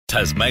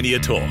Tasmania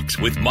Talks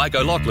with Mike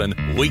O'Loughlin,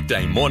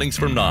 weekday mornings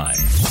from 9.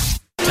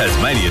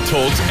 Tasmania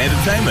Talks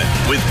Entertainment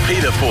with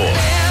Peter Ford.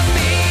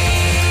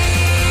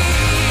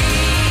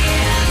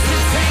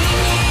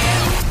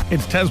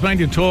 It's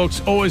Tasmania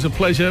Talks, always a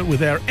pleasure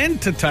with our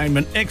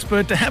entertainment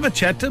expert to have a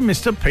chat to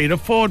Mr. Peter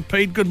Ford.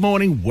 Pete, good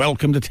morning.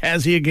 Welcome to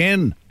Tassie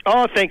again.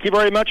 Oh, thank you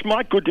very much,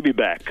 Mike. Good to be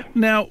back.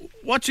 Now,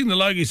 watching the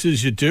Logies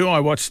as you do, I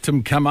watched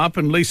them come up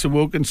and Lisa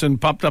Wilkinson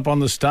popped up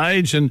on the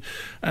stage and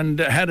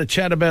had a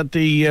chat about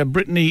the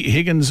Brittany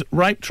Higgins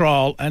rape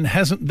trial, and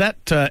hasn't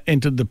that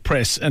entered the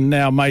press and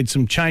now made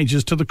some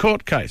changes to the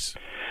court case?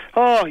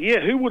 Oh,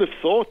 yeah, who would have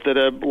thought that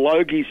a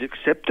Logie's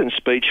acceptance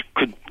speech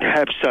could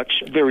have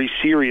such very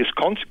serious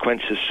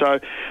consequences? So,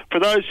 for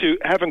those who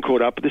haven't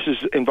caught up, this is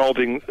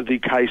involving the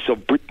case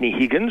of Brittany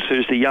Higgins,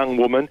 who's the young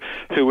woman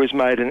who has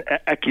made an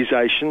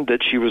accusation that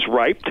she was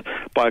raped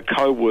by a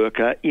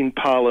co-worker in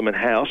Parliament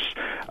House.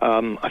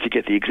 I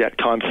forget the exact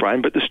time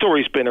frame, but the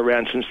story's been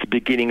around since the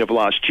beginning of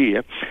last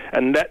year,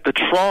 and that the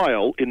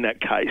trial in that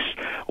case,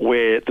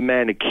 where the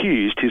man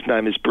accused, his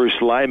name is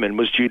Bruce Lehman,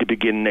 was due to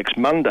begin next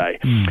Monday.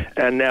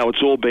 And now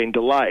it's all been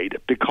delayed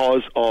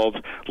because of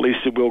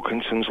Lisa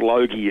Wilkinson's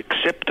Logie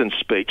acceptance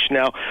speech.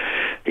 Now,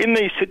 in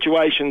these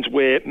situations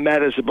where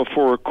matters are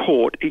before a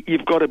court,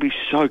 you've got to be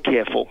so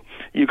careful.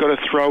 You've got to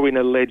throw in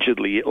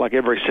allegedly, like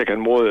every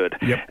second word.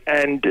 Yep.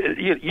 And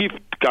you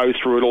go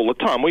through it all the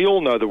time. We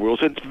all know the rules.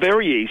 It's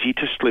very easy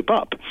to slip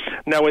up.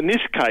 Now, in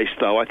this case,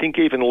 though, I think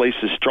even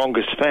Lisa's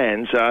strongest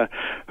fans are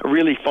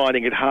really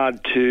finding it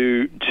hard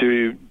to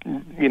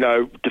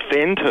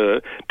defend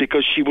her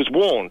because she was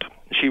warned.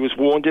 She was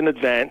warned in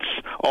advance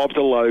of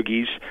the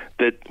Logies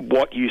that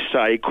what you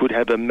say could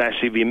have a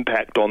massive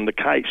impact on the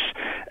case,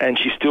 and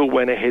she still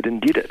went ahead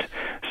and did it.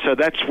 So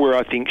that's where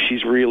I think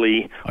she's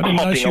really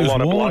copping a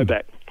lot of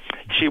blowback.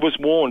 She was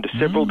warned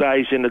several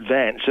days in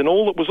advance, and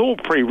it was all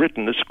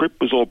pre-written. The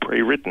script was all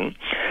pre-written.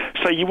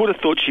 So you would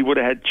have thought she would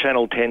have had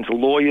Channel 10's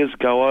lawyers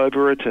go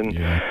over it, and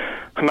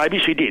maybe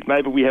she did.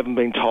 Maybe we haven't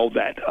been told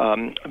that.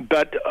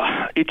 But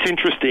it's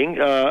interesting.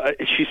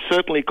 She's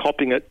certainly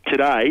copping it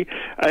today,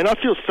 and I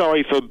feel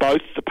sorry for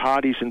both the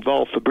parties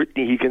involved, for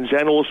Brittany Higgins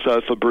and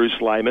also for Bruce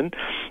Lehman,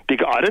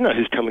 because I don't know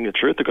who's telling the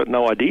truth. I've got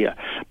no idea.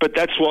 But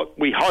that's what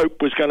we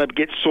hope was going to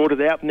get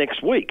sorted out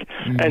next week.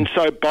 And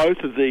so both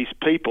of these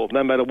people,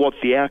 no matter what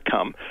the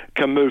outcome,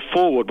 can move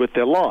forward with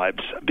their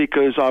lives,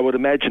 because I would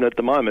imagine at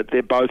the moment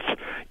they're both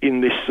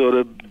in this sort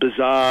of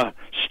bizarre,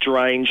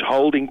 strange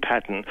holding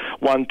pattern.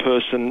 One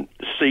person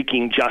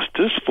seeking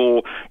justice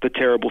for the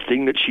terrible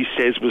thing that she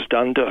says was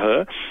done to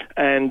her,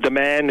 and the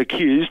man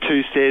accused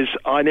who says,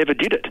 I never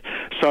did it.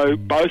 So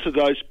both of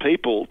those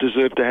people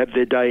deserve to have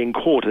their day in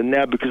court, and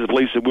now because of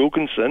Lisa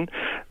Wilkinson,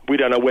 we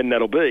don't know when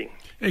that'll be.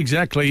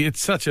 Exactly.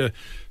 It's such a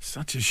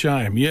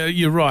shame. Yeah,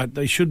 you're right.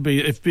 They should be.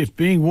 If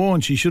being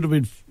warned, she should have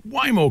been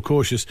way more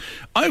cautious.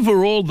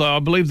 Overall, though, I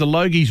believe the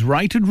Logies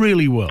rated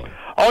really well.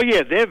 Oh,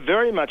 yeah, they're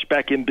very much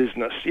back in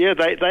business. Yeah,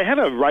 they had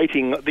a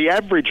rating. The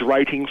average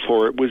rating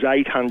for it was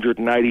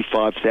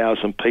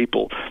 885,000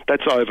 people.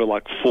 That's over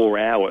like 4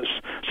 hours.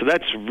 So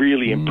that's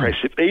really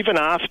impressive. Even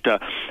after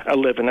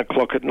 11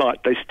 o'clock at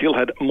night, they still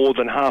had more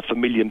than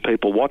 500,000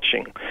 people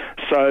watching.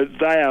 So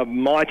they are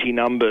mighty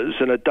numbers,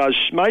 and it does,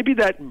 maybe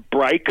that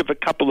break of a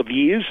couple of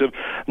years of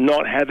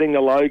not having the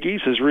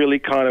Logies has really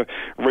kind of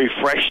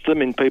refreshed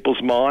them in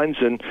people's minds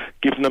and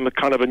given them a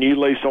kind of a new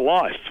lease of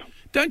life.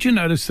 Don't you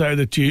notice, though,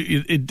 that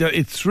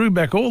it threw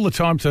back all the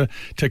time to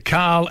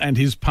Carl and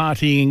his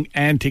partying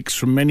antics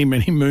from many,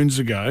 many moons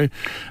ago?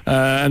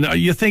 And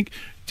you think,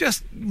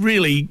 just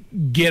really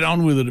get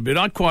on with it a bit.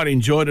 I quite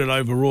enjoyed it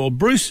overall.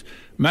 Bruce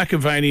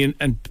McAvaney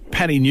and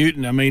Paddy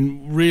Newton, I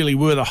mean, really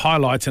were the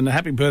highlights. And a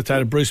happy birthday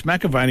to Bruce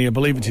McAvaney. I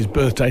believe it's his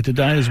birthday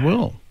today as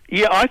well.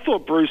 Yeah, I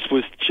thought Bruce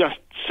was just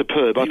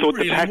superb. I thought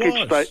really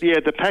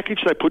the package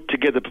they put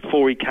together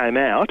before he came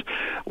out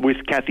with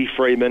Kathy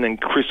Freeman and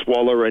Chris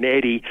Waller and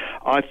Eddie,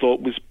 I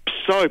thought was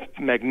so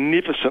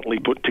magnificently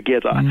put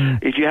together.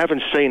 If you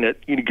haven't seen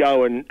it, you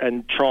go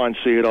and try and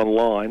see it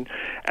online.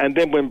 And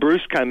then when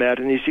Bruce came out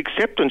in his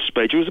acceptance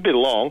speech, it was a bit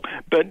long,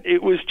 but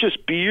it was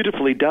just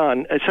beautifully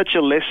done. It's such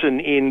a lesson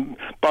in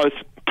both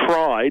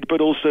pride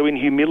but also in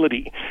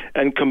humility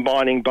and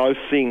combining both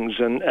things,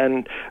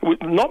 and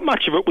not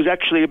much of it was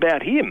actually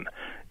about him.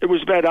 It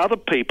was about other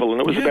people,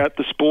 and it was about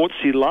the sports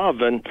he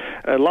loves. And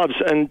I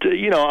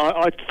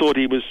thought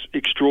he was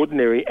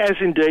extraordinary, as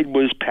indeed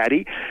was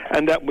Paddy,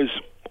 and that was,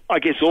 I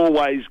guess,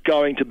 always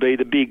going to be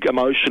the big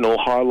emotional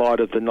highlight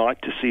of the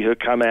night, to see her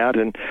come out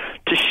and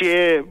to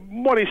share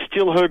what is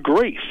still her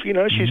grief. You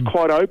know, she's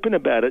quite open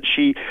about it.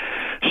 She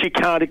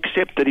can't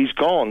accept that he's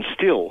gone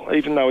still,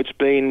 even though it's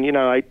been,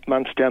 8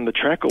 months down the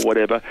track or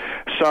whatever.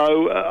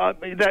 So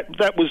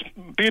that was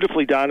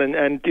beautifully done,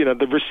 and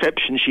the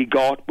reception she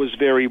got was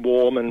very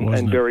warm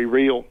and very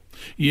real.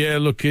 Yeah,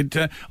 look,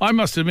 I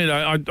must admit,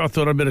 I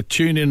thought I'd better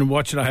tune in and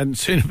watch it. I hadn't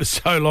seen it for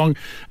so long,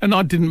 and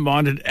I didn't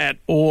mind it at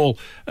all.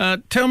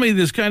 Tell me,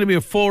 there's going to be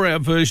a 4-hour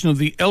version of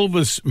the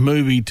Elvis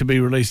movie to be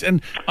released,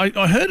 and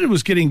I heard it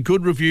was getting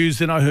good reviews,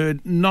 then I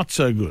heard not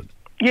so good.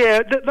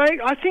 Yeah,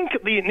 I think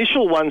the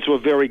initial ones were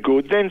very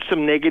good. Then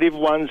some negative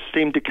ones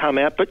seemed to come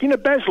out. But,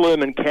 Baz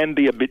Luhrmann can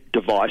be a bit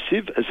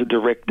divisive as a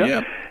director.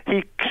 Yep.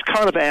 He's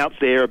kind of out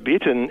there a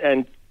bit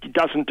and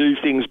doesn't do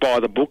things by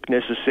the book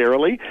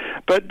necessarily.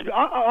 But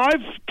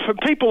for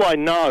people I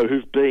know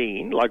who've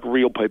been, like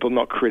real people,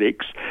 not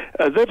critics,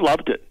 they've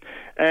loved it.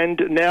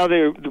 And now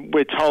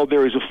we're told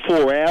there is a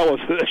 4-hour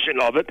version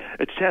of it.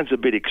 It sounds a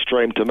bit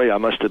extreme to me, I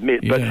must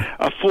admit. Yeah.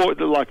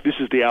 But this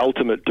is the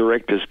ultimate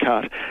director's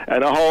cut.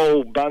 And a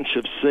whole bunch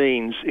of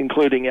scenes,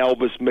 including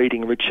Elvis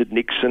meeting Richard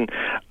Nixon,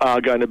 are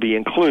going to be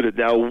included.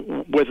 Now,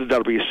 whether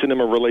that'll be a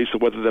cinema release or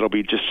whether that'll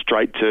be just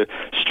straight to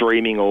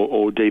streaming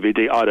or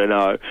DVD, I don't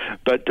know.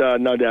 But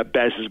no doubt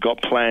Baz has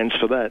got plans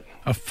for that.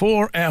 A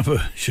 4-hour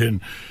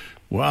version.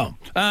 Wow.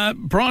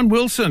 Brian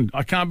Wilson,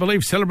 I can't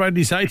believe, celebrated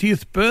his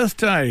 80th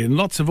birthday and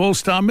lots of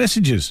all-star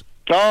messages.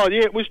 Oh,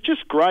 yeah, it was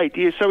just great.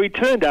 Yeah, so he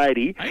turned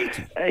 80.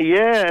 80?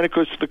 And of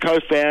course the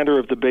co-founder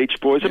of the Beach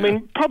Boys. Yeah. I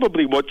mean,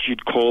 probably what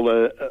you'd call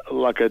a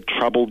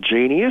troubled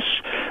genius.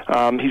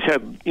 He's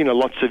had,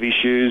 lots of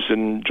issues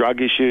and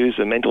drug issues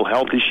and mental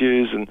health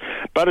issues,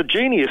 but a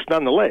genius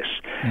nonetheless.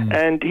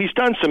 And he's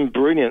done some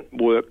brilliant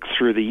work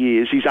through the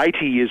years. He's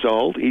 80 years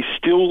old. He's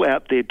still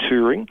out there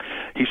touring.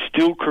 He's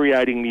still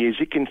creating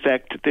music. In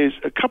fact, there's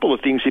a couple of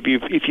things. If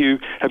you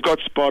have got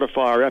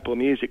Spotify or Apple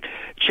Music,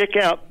 check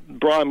out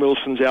Brian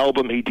Wilson's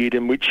album he did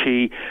in which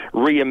he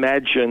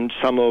reimagined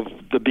some of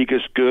the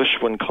biggest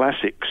Gershwin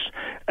classics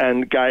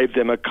and gave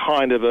them a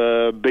kind of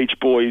a Beach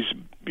Boys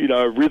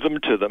rhythm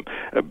to them.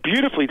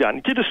 Beautifully done.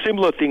 He did a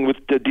similar thing with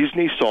the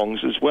Disney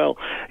songs as well.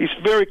 He's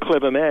a very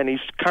clever man. He's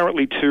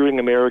currently touring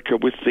America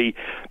with the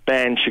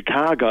band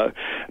Chicago.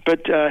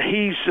 But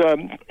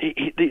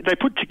they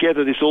put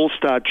together this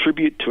all-star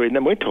tribute to him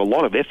and went to a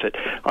lot of effort.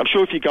 I'm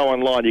sure if you go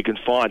online you can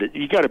find it.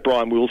 You go to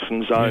Brian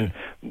Wilson's own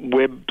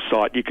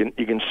website, you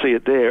can see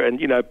it there. And,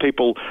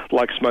 people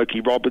like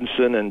Smokey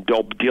Robinson and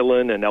Bob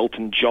Dylan and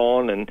Elton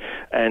John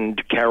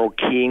and Carole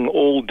King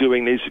all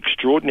doing these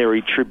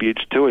extraordinary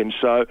tributes to him.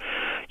 So,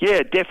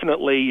 yeah,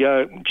 definitely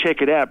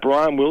check it out.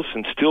 Brian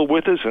Wilson still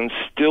with us and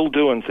still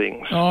doing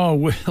things. Oh,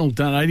 well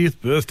done. 80th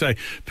birthday.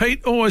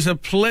 Pete, always a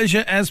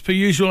pleasure as per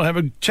usual. Have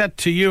a chat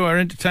to you, our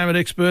entertainment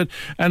expert,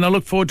 and I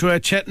look forward to our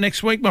chat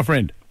next week, my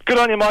friend. Good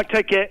on you, Mike.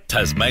 Take care.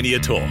 Tasmania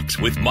Talks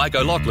with Mike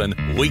O'Loughlin,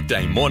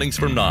 weekday mornings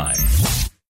from 9.